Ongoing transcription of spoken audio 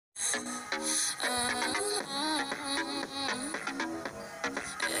No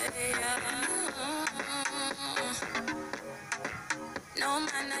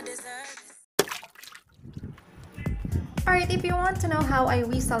man I deserve. Alright, if you want to know how I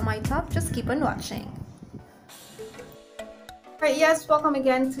resell my top, just keep on watching. Alright, yes, welcome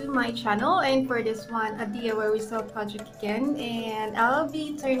again to my channel, and for this one, a DIY resale project again, and I'll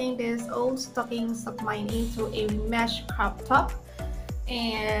be turning this old stockings of mine into a mesh crop top.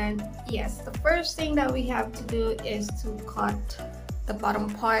 And yes, the first thing that we have to do is to cut the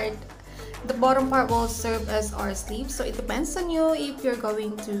bottom part. The bottom part will serve as our sleeve, so it depends on you if you're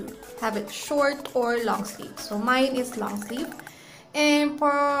going to have it short or long sleeve. So mine is long sleeve, and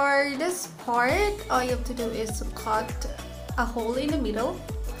for this part, all you have to do is to cut a hole in the middle.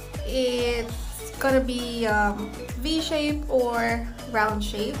 It's gonna be V shape or round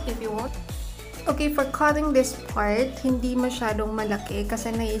shape if you want. Okay, for cutting this part, hindi masyadong malaki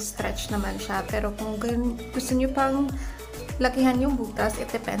kasi nai-stretch naman siya. Pero kung gusto nyo pang lakihan yung butas, it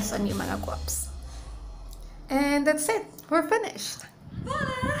depends on yung mga guaps. And that's it. We're finished.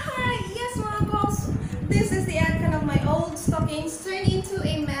 Hi! Yes, mga guaps! This is the outcome of my old stockings turned into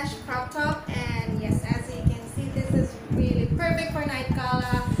a mesh crop top. And yes, as you can see, this is really perfect for night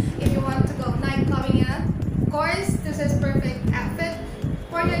gala. If you want to go night clubbing, of course, this is perfect outfit.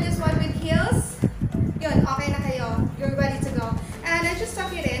 For you just one with heels, yun, okay na kayo. You're ready to go. And I just tuck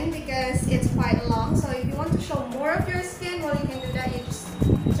it in because it's quite long. So if you want to show more of your skin, well, you can do that. You just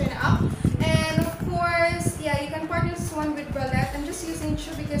turn it up. And of course, yeah, you can partner this one with bralette. I'm just using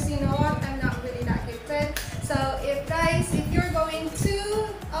shoe because you know what, I'm not really that gifted. So if guys, if you're going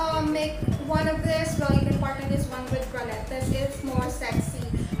to make one of this, well, you can partner this one with bralette. This is more sexy.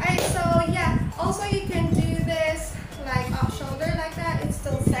 Alright, so yeah, also you can do this like off shoulder like that. It's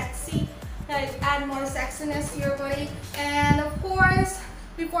still sexy. Like add more sexiness to your body. And of course,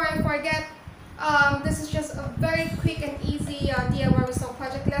 before I forget, this is just a very quick and easy DIY result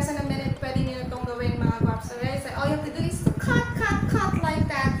project. Less than a minute, pwede nyo itong gawin mga guaps. Alright, so all you have to do is to cut like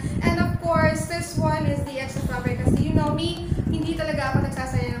that. And of course, this one is the extra fabric. Kasi you know me, hindi talaga ako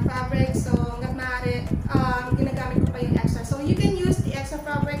nagsasaya ng fabric. So hanggat maaari, ginagamit ko pa yung extra. So you can use the extra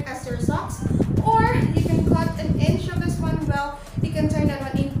fabric as your socks, or you can cut an inch of this one. Well, you can turn that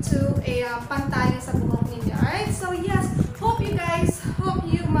one into a pantaya sa buhok ninyo. Alright, so yes, hope you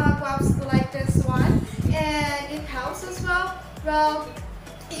mga guaps like this one, and it helps as well. Well,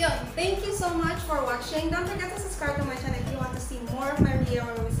 yun, thank you so much for watching. Don't forget to subscribe to my channel if you want to see more of my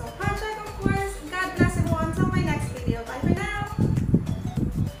videos.